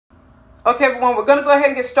Okay, everyone, we're going to go ahead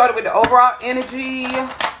and get started with the overall energy.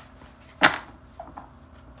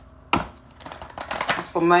 It's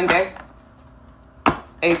for Monday,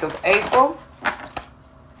 8th of April.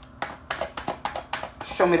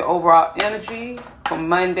 Show me the overall energy for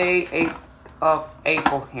Monday, 8th of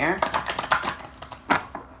April here.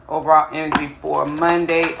 Overall energy for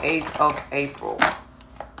Monday, 8th of April.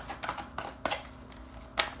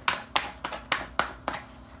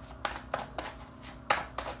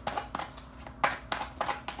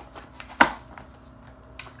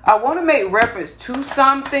 I want to make reference to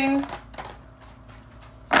something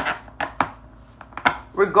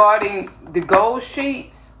regarding the gold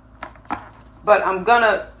sheets, but I'm going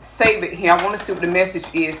to save it here. I want to see what the message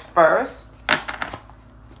is first.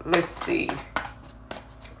 Let's see.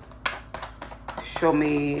 Show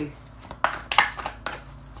me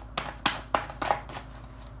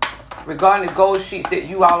regarding the gold sheets that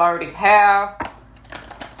you all already have.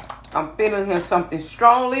 I'm feeling here something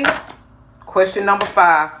strongly. Question number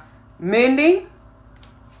 5. Mending.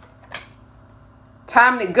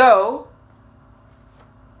 Time to go.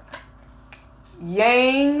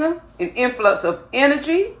 Yang. An influx of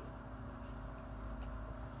energy.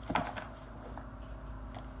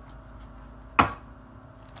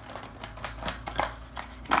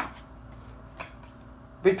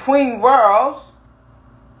 Between worlds.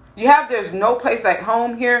 You have there's no place like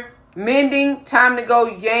home here. Mending. Time to go.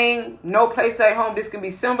 Yang. No place like home. This can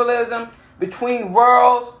be symbolism. Between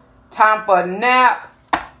worlds, time for a nap.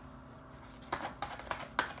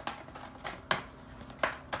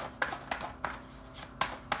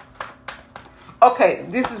 Okay,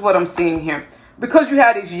 this is what I'm seeing here. Because you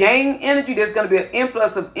have this yang energy, there's going to be an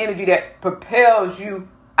influx of energy that propels you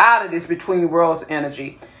out of this between worlds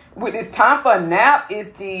energy. With this time for a nap,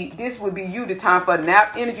 this would be you, the time for a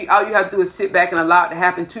nap energy. All you have to do is sit back and allow it to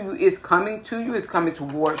happen to you. It's coming to you. It's coming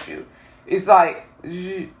towards you. It's like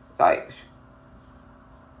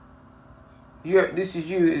this is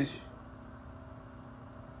you is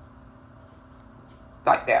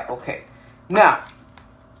like that. Okay, now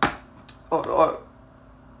or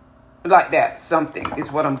like that, something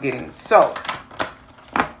is what I'm getting. So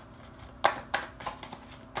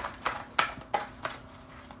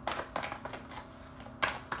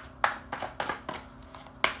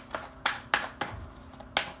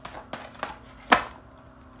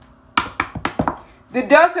the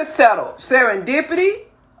dust has settled. Serendipity.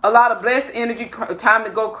 A lot of blessed energy, time to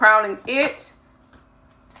go crowning it.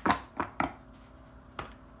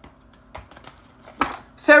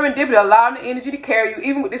 Serendipity, allowing the energy to carry you.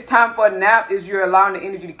 Even with this time for a nap, is you're allowing the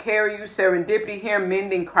energy to carry you. Serendipity here,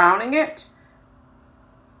 mending, crowning it.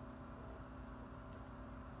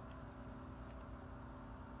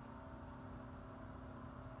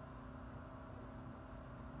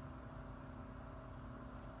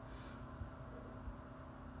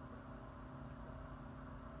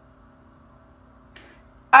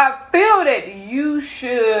 I feel that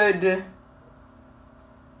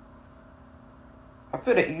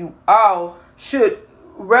you all should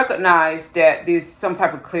recognize that there's some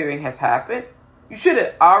type of clearing has happened. You should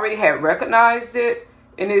have already had recognized it.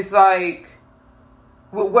 And it's like,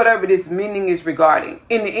 whatever this meaning is regarding.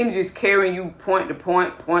 And the energy is carrying you point to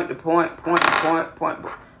point, point to point, point to point,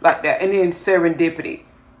 like that. And then serendipity.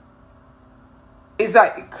 It's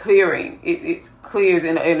like clearing. It clears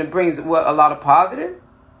and it brings a lot of positive.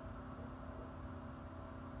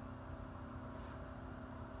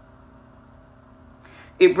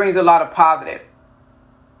 It brings a lot of positive.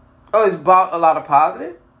 Oh, it's brought a lot of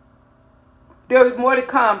positive. There is more to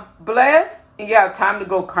come. Blessed, and you have time to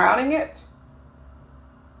go crowning it.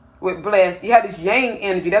 With blessed, you have this yang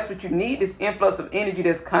energy. That's what you need, this influx of energy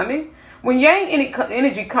that's coming. When yang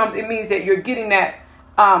energy comes, it means that you're getting that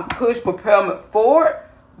push, propelment forward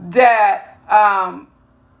that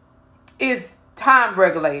is time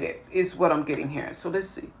regulated, is what I'm getting here. So let's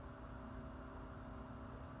see.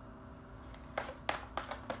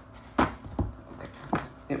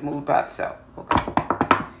 It moved by itself. Okay.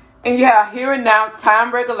 And you have here and now,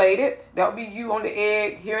 time regulated. That would be you on the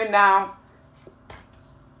egg, here and now.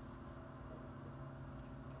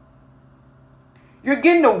 You're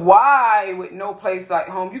getting the why with no place like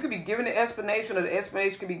home. You could be given the explanation, or the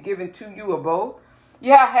explanation could be given to you, or both.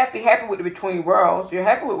 Yeah, happy with the between worlds. You're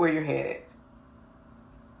happy with where you're headed.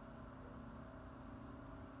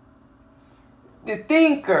 The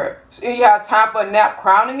thinker. So you have time for a nap,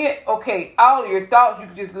 crowning it. Okay, all of your thoughts, you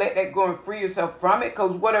can just let that go and free yourself from it,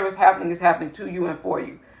 because whatever's happening is happening to you and for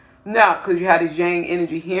you. Now, because you have this yang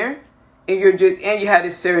energy here, and you have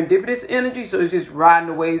this serendipitous energy, so it's just riding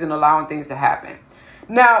the waves and allowing things to happen.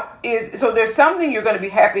 Now, so there's something you're going to be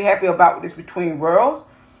happy about with this between worlds.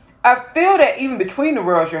 I feel that even between the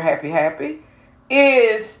worlds, you're happy,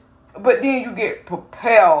 but then you get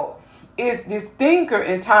propelled. Is this thinker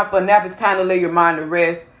in time for a nap is kind of lay your mind to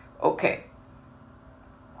rest. Okay.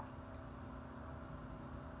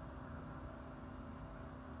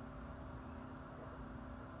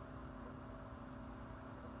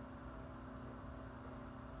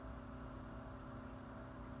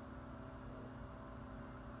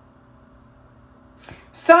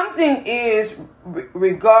 Something is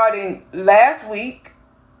regarding last week.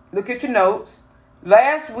 Look at your notes.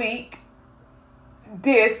 Last week,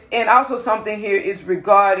 this, and also something here is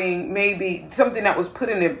regarding maybe something that was put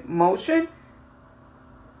in motion.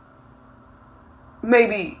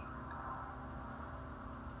 Maybe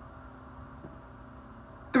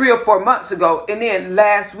 3 or 4 months ago. And then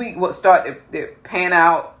last week, what started to pan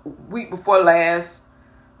out. Week before last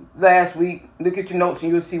week. Look at your notes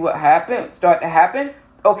and you'll see what happened. Start to happen.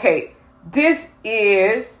 Okay, this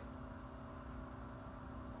is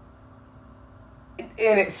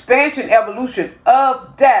an expansion, evolution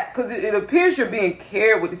of that, because it appears you're being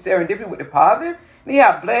carried with the serendipity, with the positive. And you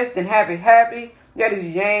have blessed and happy. You have this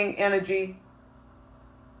yang energy.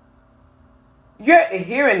 You're at the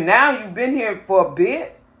here and now. You've been here for a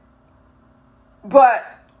bit, but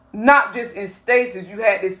not just in stasis. You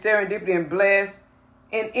had this serendipity and blessed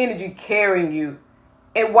and energy carrying you.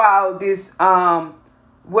 And while this however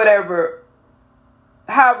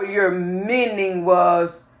your meaning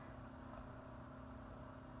was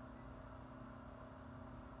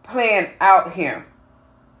playing out here.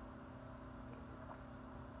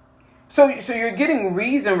 So you're getting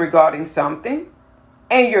reason regarding something,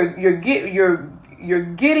 and you're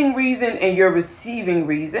getting reason and you're receiving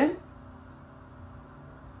reason.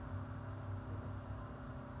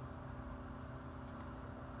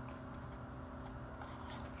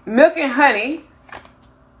 Milk and honey.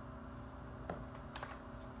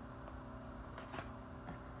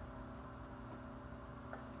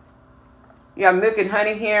 You have milk and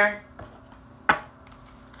honey here.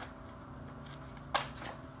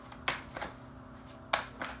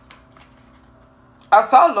 I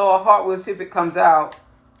saw lower heart. We'll see if it comes out.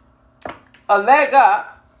 A leg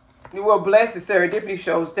up. Well, blessed serendipity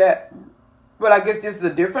shows that. But I guess this is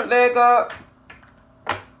a different leg up.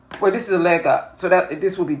 Well, this is a leg up. So that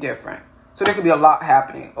this will be different. So there could be a lot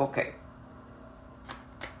happening. Okay.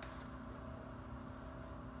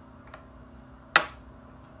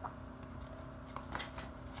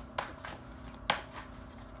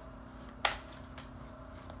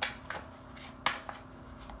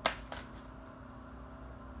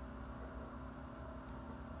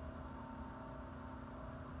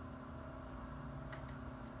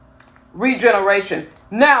 Regeneration.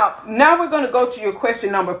 Now we're going to go to your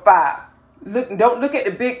question number 5. Don't look at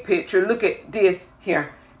the big picture. Look at this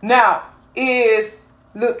here. Now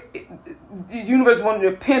the universe wanted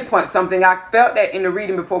to pinpoint something. I felt that in the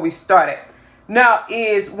reading before we started. Now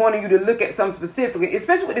is wanting you to look at something specifically,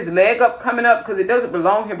 especially with this leg up coming up, because it doesn't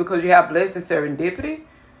belong here, because you have blessed and serendipity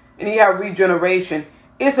and you have regeneration.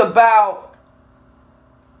 It's about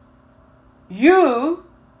you.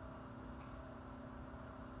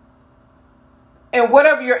 And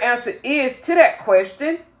whatever your answer is to that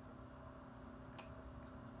question,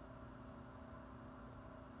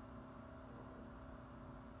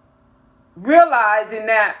 realizing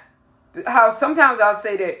that how sometimes I'll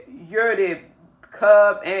say that you're the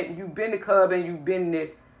cub and you've been the cub and you've been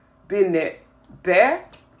the bear.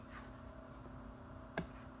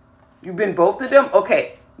 You've been both of them.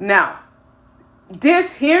 Okay, now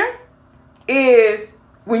this here is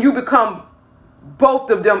when you become both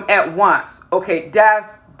of them at once. Okay,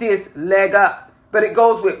 that's this leg up. But it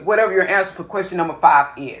goes with whatever your answer for question number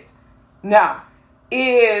 5 is. Now,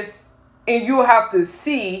 and you'll have to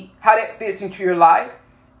see how that fits into your life.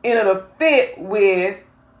 And it'll fit with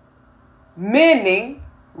mending,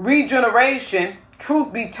 regeneration,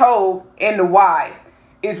 truth be told, and the why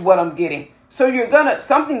is what I'm getting. So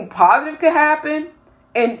something positive could happen.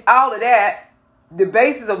 And all of that, the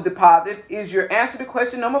basis of the positive is your answer to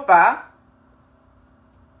question number 5.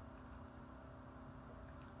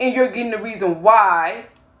 And you're getting the reason why,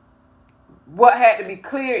 what had to be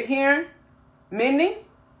cleared here, mending,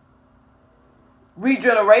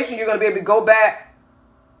 regeneration. You're going to be able to go back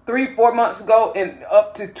 3-4 months ago and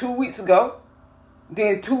up to 2 weeks ago.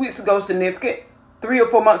 Then 2 weeks ago, significant. 3 or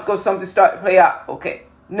 4 months ago, something started to play out. Okay,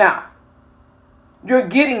 now, you're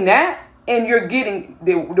getting that, and you're getting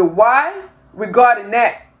the why regarding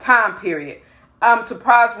that time period. I'm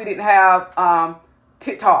surprised we didn't have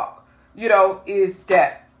TikTok, is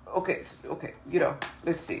that. Okay,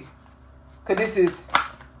 let's see. Because this is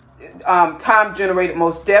time generated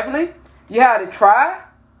most definitely. You had to try.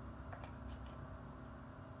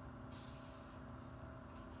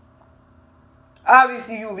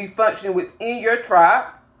 Obviously, you will be functioning within your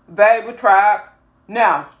tribe, valuable tribe.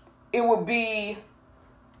 Now, it will be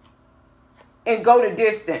and go the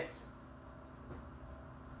distance.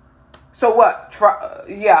 So what?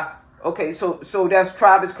 Yeah. Okay, so that's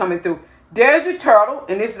tribe is coming through. There's the turtle,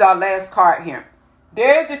 and this is our last card here.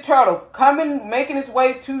 There's the turtle coming, making its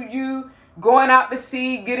way to you, going out to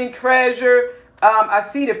sea, getting treasure. I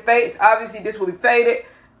see the face. Obviously, this will be faded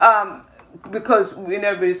because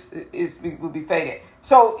whenever it will be faded.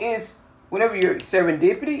 So whenever you're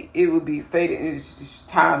serendipity, it will be faded. It's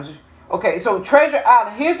times. Okay, so Treasure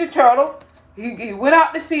Island. Here's the turtle. He went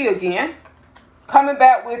out to sea again, coming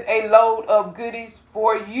back with a load of goodies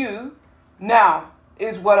for you. Now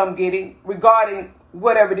is what I'm getting regarding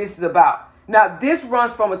whatever this is about. Now, this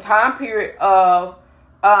runs from a time period of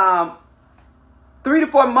 3 to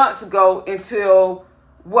 4 months ago until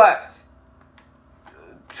what?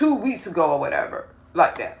 2 weeks ago or whatever,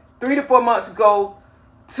 like that. 3 to 4 months ago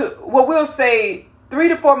to, well, we'll say 3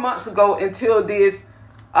 to 4 months ago until this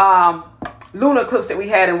lunar eclipse that we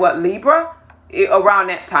had in what, Libra? Around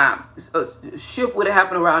that time. A shift would have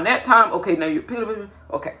happened around that time. Okay, now you're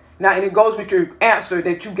okay. Now, and it goes with your answer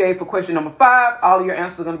that you gave for question number 5. All of your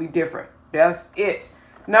answers are going to be different. That's it.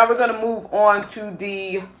 Now we're going to move on to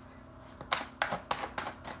the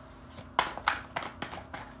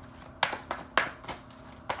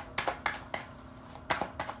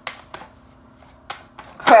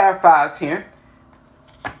clarifiers here.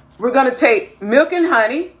 We're going to take Milk and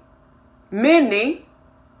Honey, Mindy,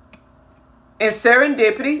 and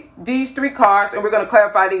Serendipity, these 3 cards, and we're going to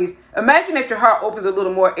clarify these. Imagine that your heart opens a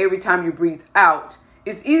little more every time you breathe out.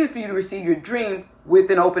 It's easy for you to receive your dream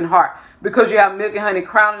with an open heart because you have Milk and Honey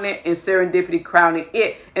crowning it and Serendipity crowning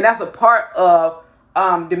it. And that's a part of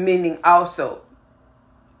the meaning also.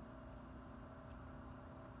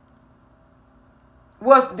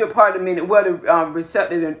 What's the part of the meaning? What the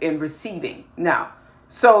receptive and receiving now.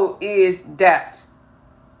 So is that.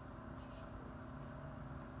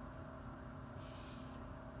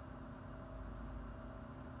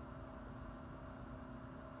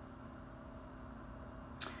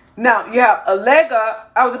 Now, you have a leg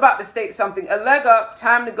up. I was about to state something. A leg up,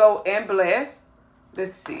 time to go and bless.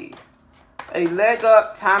 Let's see. A leg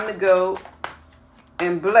up, time to go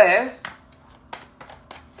and bless.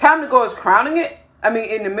 Time to go is crowning it. I mean,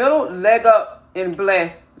 in the middle, leg up and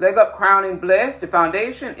bless. Leg up, crowning, bless, the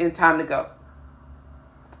foundation, and time to go.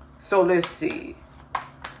 So let's see.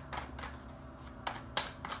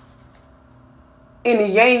 And the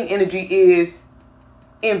yang energy is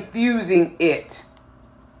infusing it.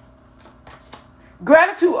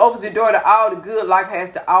 Gratitude opens the door to all the good life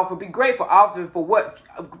has to offer. Be grateful often for what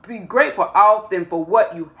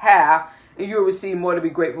you have, and you'll receive more to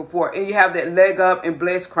be grateful for. And you have that leg up and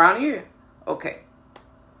blessed crown here. Okay.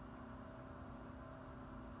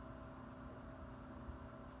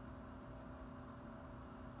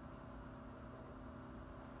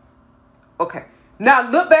 Okay. Now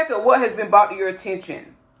look back at what has been brought to your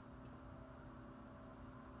attention.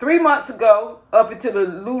 3 months ago, up until the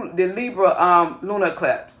Libra lunar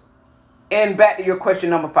eclipse. And back to your question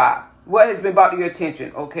number 5. What has been brought to your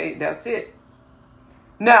attention? Okay, that's it.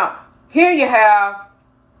 Now, here you have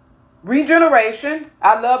regeneration.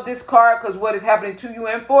 I love this card because what is happening to you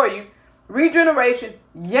and for you. Regeneration,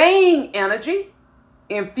 yang energy,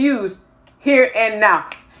 infused here and now.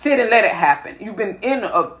 Sit and let it happen. You've been in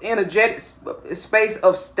an energetic space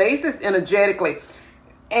of stasis energetically.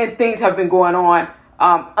 And things have been going on.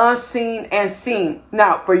 Unseen and seen.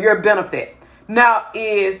 Now, for your benefit. Now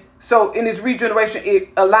so in this regeneration,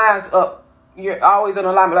 it aligns up. You're always in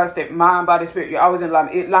alignment. Like I said, mind, body, spirit. You're always in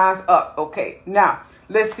alignment. It lines up. Okay. Now,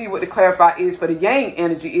 let's see what the clarify is for the yang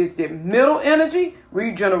energy. Is the middle energy.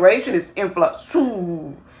 Regeneration is influx.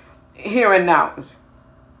 Here and now.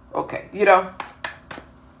 Okay.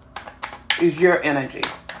 Is your energy.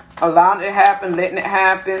 Allowing it to happen. Letting it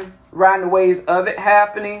happen. Riding the waves of it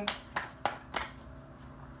happening.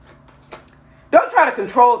 Don't try to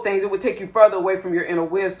control things. It will take you further away from your inner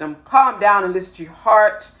wisdom. Calm down and listen to your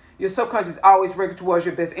heart. Your subconscious is always working towards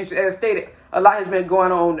your best interest. As stated, a lot has been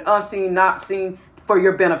going on unseen, not seen for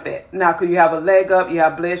your benefit. Now, because you have a leg up, you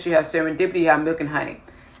have bliss, you have serendipity, you have milk and honey.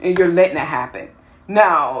 And you're letting it happen.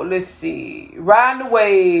 Now, let's see. Riding the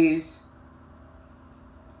waves.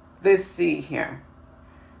 Let's see here.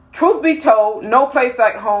 Truth be told, no place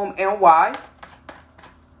like home and why.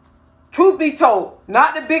 Truth be told,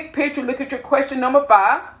 not the big picture. Look at your question number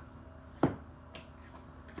 5.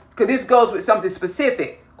 Because this goes with something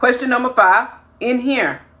specific. Question number 5 in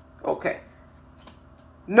here. Okay.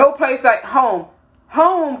 No place like home.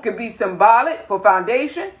 Home could be symbolic for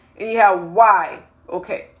foundation. And you have why.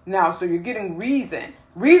 Okay, now, so you're getting reason.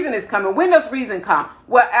 Reason is coming. When does reason come?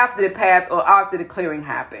 Well, after the path or after the clearing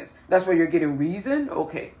happens. That's where you're getting reason.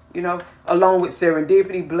 Okay, you know, along with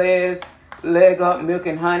serendipity, bless, leg up, milk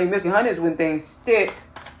and honey. Milk and honey is when things stick.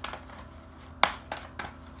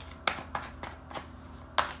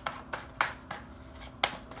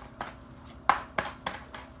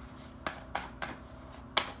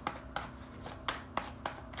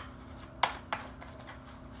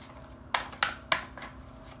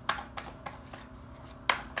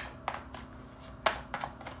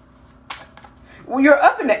 Well, you're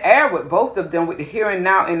up in the air with both of them, with the here and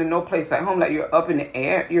now and the no place like home. Like you're up in the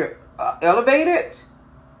air. You're elevated.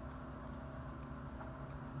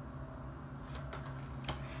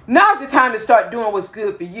 Now's the time to start doing what's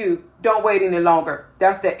good for you. Don't wait any longer.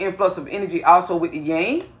 That's that influx of energy also with the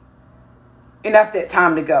yang. And that's that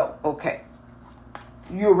time to go. Okay.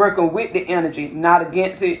 You're working with the energy, not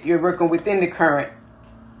against it. You're working within the current,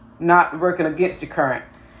 not working against the current.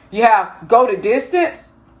 You have go the distance,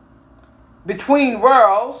 between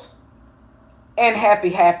worlds, and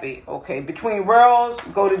happy. Okay, between worlds,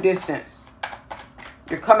 go the distance.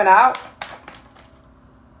 You're coming out.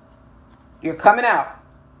 You're coming out.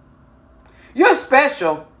 You're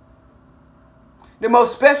special. The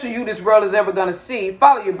most special you this world is ever going to see.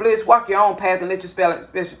 Follow your bliss, walk your own path, and let your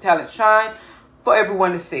special talent shine for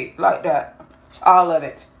everyone to see. Like that. All of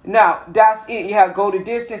it. Now, that's it. You have go the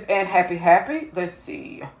distance and happy. Let's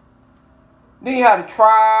see. Then you have the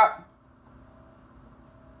tribe,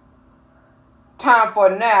 time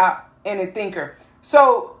for a nap, and a thinker.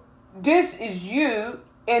 So this is you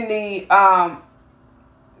in the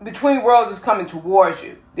between worlds is coming towards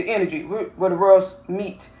you. The energy where the worlds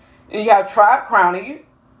meet. And you have tribe crowning you,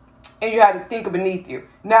 and you have the thinker beneath you.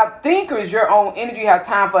 Now, thinker is your own energy. You have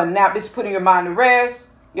time for a nap. This is putting your mind to rest.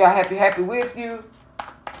 You have happy with you.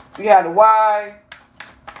 You have the why,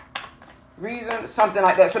 reason, something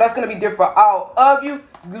like that. So that's going to be different for all of you.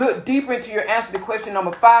 Look deeper into your answer to question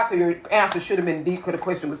number 5, because your answer should have been deep, because the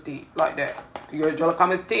question was deep, like that. Your angelic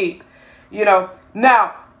comments deep. You know,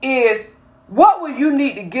 now is what will you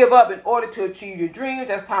need to give up in order to achieve your dreams?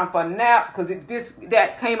 That's time for a nap, because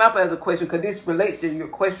that came up as a question, because this relates to your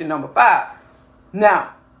question number 5.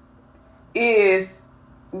 Now, and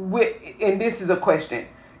this is a question.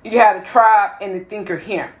 You have the tribe and the thinker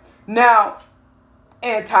here. Now,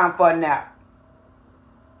 and time for a nap.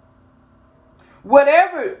 What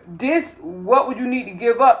would you need to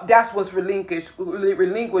give up? That's what's relinquished,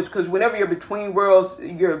 because whenever you're between worlds,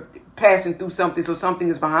 you're passing through something. So something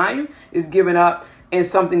is behind you, is given up, and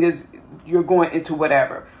something is, you're going into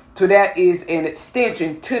whatever. So that is an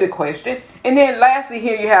extension to the question. And then lastly,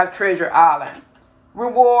 here you have Treasure Island.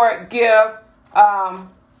 Reward, gift,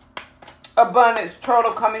 abundance,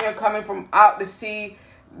 turtle coming from out to sea.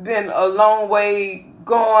 Been a long way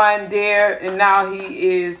going there, and now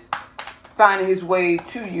he is finding his way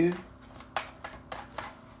to you.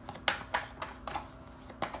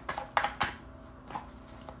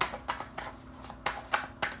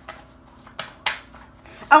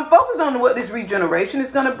 I'm focused on what this regeneration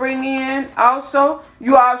is going to bring in. Also,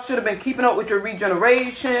 you all should have been keeping up with your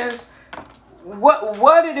regenerations. What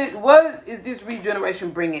is this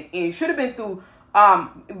regeneration bringing in? You should have been through,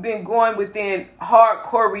 been going within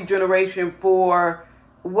hardcore regeneration for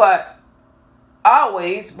what?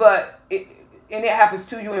 Always, but it happens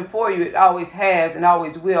to you and for you. It always has and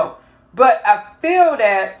always will. But I feel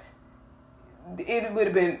that it would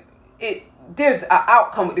have been, there's an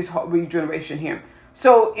outcome with this regeneration here.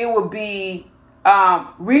 So it would be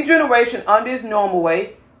regeneration under its normal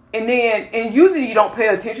way. And usually you don't pay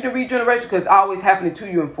attention to regeneration because it's always happening to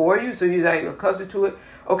you and for you. So you're like accustomed to it.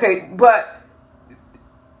 Okay, but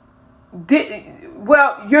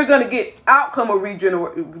you're going to get outcome of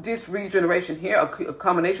this regeneration here, a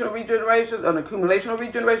combination of regeneration, an accumulation of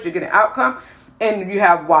regeneration. You're getting outcome, and you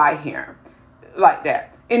have why here, like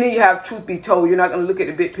that. And then you have truth be told. You're not going to look at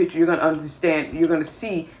the big picture. You're going to understand. You're going to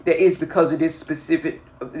see that it's because of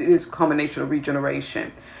this combination of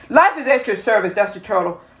regeneration. Life is at your service. That's the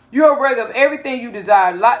turtle. You're aware of everything you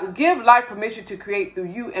desire. Give life permission to create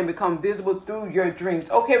through you and become visible through your dreams.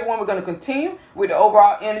 Okay, everyone, we're going to continue with the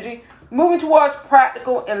overall energy. Moving towards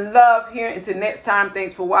practical and love here. Until next time,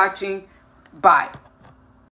 thanks for watching. Bye.